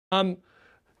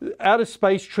Outer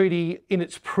Space Treaty, in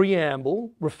its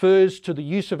preamble, refers to the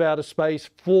use of outer space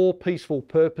for peaceful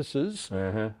purposes.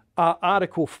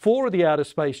 Article 4 of the Outer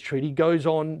Space Treaty goes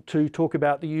on to talk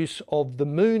about the use of the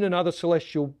moon and other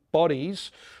celestial bodies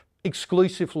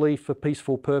exclusively for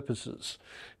peaceful purposes.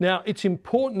 Now, it's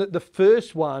important that the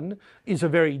first one is a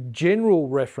very general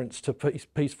reference to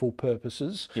peaceful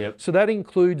purposes. So that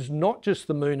includes not just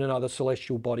the moon and other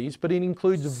celestial bodies, but it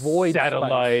includes void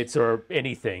satellites space. Or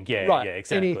anything. Right,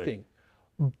 Exactly. anything.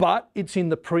 But it's in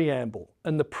the preamble,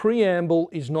 and the preamble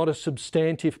is not a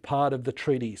substantive part of the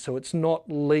treaty, so it's not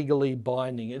legally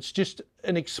binding. It's just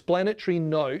an explanatory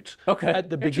note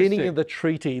at the beginning of the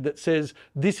treaty that says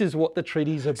this is what the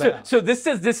treaty's about. So this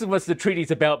says this is what the treaty's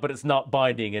about, but it's not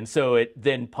binding, and so it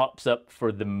then pops up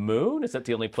for the moon? Is that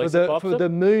the only place it pops up? For the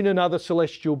moon and other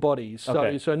celestial bodies.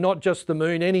 So not just the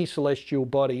moon, any celestial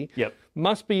body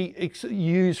must be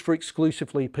used for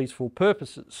exclusively peaceful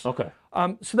purposes.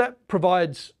 So that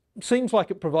seems like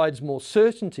it provides more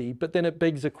certainty, but then it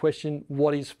begs a question: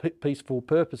 what is peaceful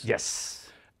purposes?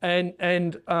 And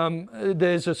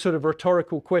there's a sort of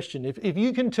rhetorical question. If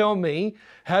you can tell me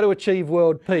how to achieve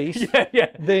world peace,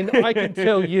 then I can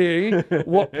tell you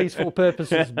what peaceful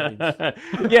purposes means. I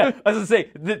was going to say,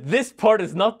 this part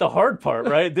is not the hard part,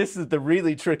 right? This is the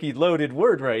really tricky, loaded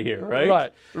word right here,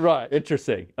 right? Right.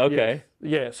 Interesting. Okay.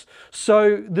 Yes.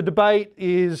 So the debate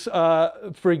is,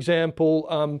 for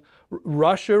example,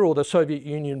 Russia or the Soviet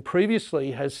Union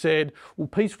previously has said, well,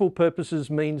 peaceful purposes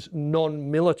means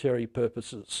non-military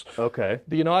purposes. The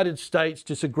United States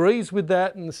disagrees with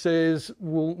that and says,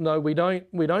 well, no, we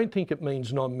don't think it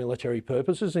means non-military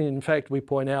purposes. And in fact, we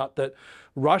point out that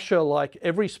Russia, like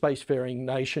every spacefaring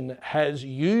nation, has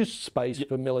used space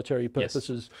for military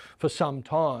purposes for some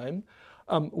time.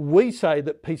 We say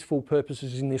that peaceful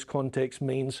purposes in this context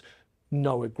means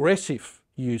no aggressive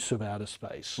use of outer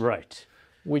space.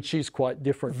 Which is quite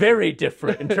different. Very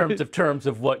different in terms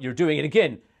of what you're doing. And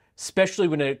again, especially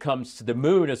when it comes to the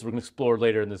moon, as we're going to explore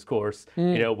later in this course,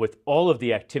 you know, with all of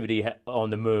the activity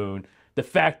on the moon, the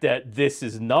fact that this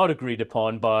is not agreed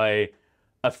upon by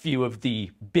a few of the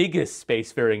biggest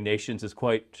spacefaring nations is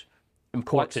quite important.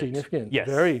 Quite significant.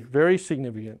 Very, very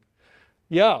significant.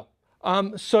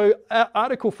 So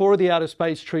Article 4 of the Outer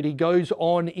Space Treaty goes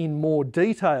on in more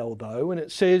detail, though, and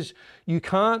it says you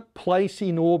can't place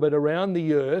in orbit around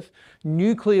the Earth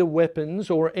nuclear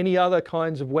weapons or any other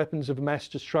kinds of weapons of mass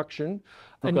destruction,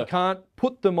 and you can't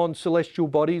put them on celestial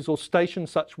bodies or station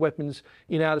such weapons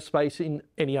in outer space in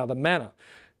any other manner.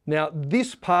 Now,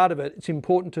 this part of it, it's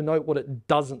important to note what it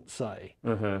doesn't say.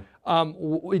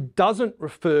 It doesn't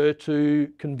refer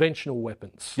to conventional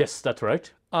weapons. Yes, that's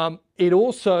right. It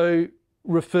also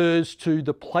refers to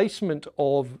the placement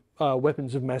of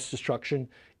weapons of mass destruction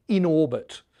in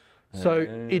orbit. So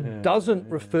it doesn't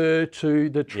refer to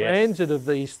the transit of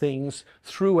these things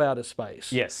through outer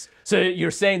space. So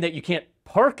you're saying that you can't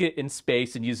park it in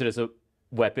space and use it as a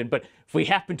weapon, but if we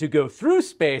happen to go through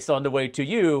space on the way to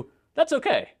you, that's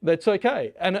okay. That's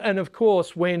okay. And of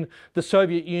course, when the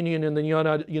Soviet Union and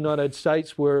the United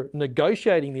States were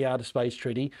negotiating the Outer Space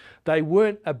Treaty, they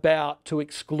weren't about to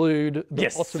exclude the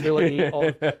possibility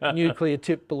of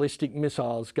nuclear-tipped ballistic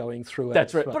missiles going through outer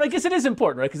space. But I guess it is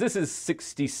important, right? Because this is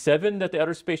 1967 that the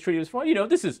Outer Space Treaty was formed. You know,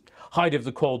 this is height of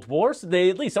the Cold War, so they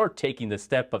at least are taking the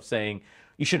step of saying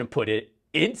you shouldn't put it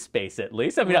in space, at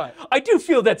least. I mean, I do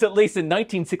feel that's at least in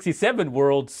 1967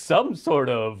 world some sort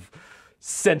of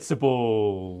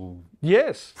sensible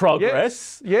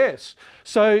progress.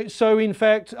 So in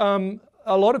fact,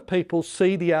 a lot of people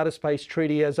see the Outer Space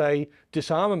Treaty as a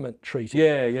disarmament treaty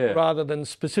rather than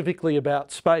specifically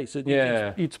about space.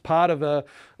 It's part of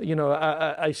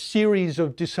a series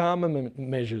of disarmament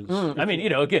measures. I mean, you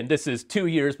know, again, this is 2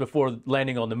 years before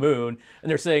landing on the moon,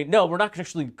 and they're saying, no, we're not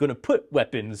actually going to put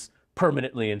weapons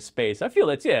permanently in space. I feel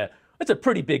that's a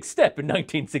pretty big step in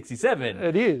 1967.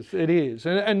 It is.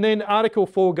 And then Article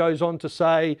 4 goes on to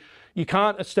say you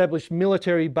can't establish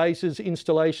military bases,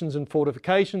 installations and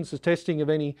fortifications, the testing of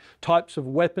any types of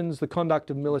weapons, the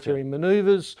conduct of military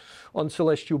manoeuvres on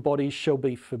celestial bodies shall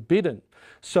be forbidden.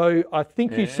 So I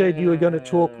think you said you were going to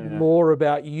talk more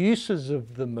about uses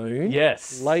of the moon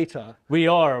later. We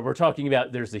are. We're talking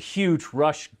about there's a huge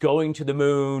rush going to the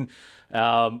moon,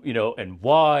 you know, and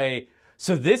why.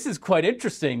 So this is quite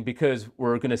interesting because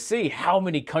we're going to see how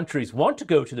many countries want to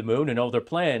go to the moon and all their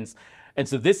plans. And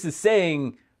so this is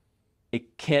saying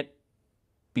it can't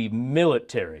be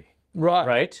military.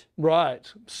 Right.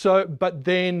 So, but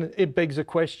then it begs a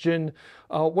question,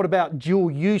 what about dual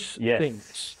use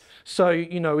things? So,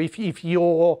 you know, if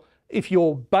you're if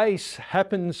your base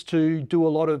happens to do a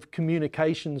lot of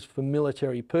communications for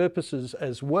military purposes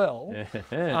as well,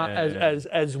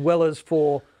 as well as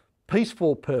for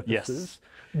peaceful purposes,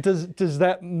 does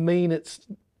that mean it's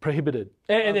prohibited?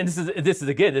 And this is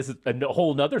again, this is a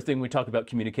whole other thing we talk about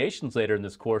communications later in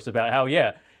this course about how,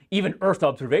 even Earth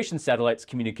observation satellites,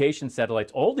 communication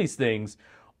satellites, all these things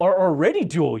are already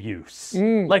dual use.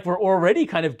 Like we're already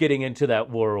kind of getting into that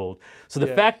world. So the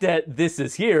fact that this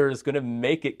is here is going to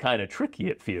make it kind of tricky,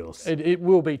 it feels. It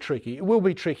will be tricky. It will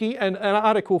be tricky. And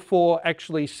Article 4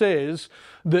 actually says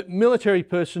that military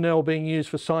personnel being used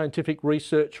for scientific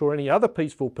research or any other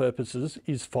peaceful purposes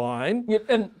is fine. Yeah,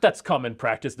 and that's common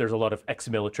practice. There's a lot of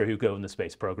ex-military who go in the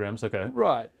space programs. Okay.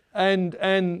 Right. And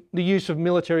the use of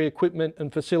military equipment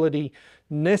and facility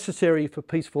necessary for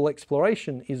peaceful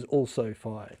exploration is also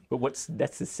fine. But what's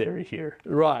necessary here?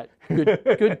 Right.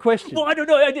 Good question. Well, I don't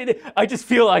know. I just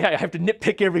feel like I have to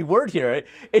nitpick every word here.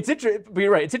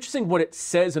 You're right. It's interesting what it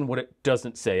says and what it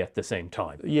doesn't say at the same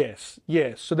time. Yes.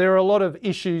 So there are a lot of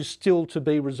issues still to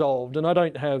be resolved, and I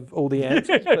don't have all the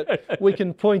answers, but we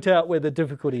can point out where the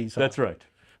difficulties are. That's right.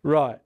 Right.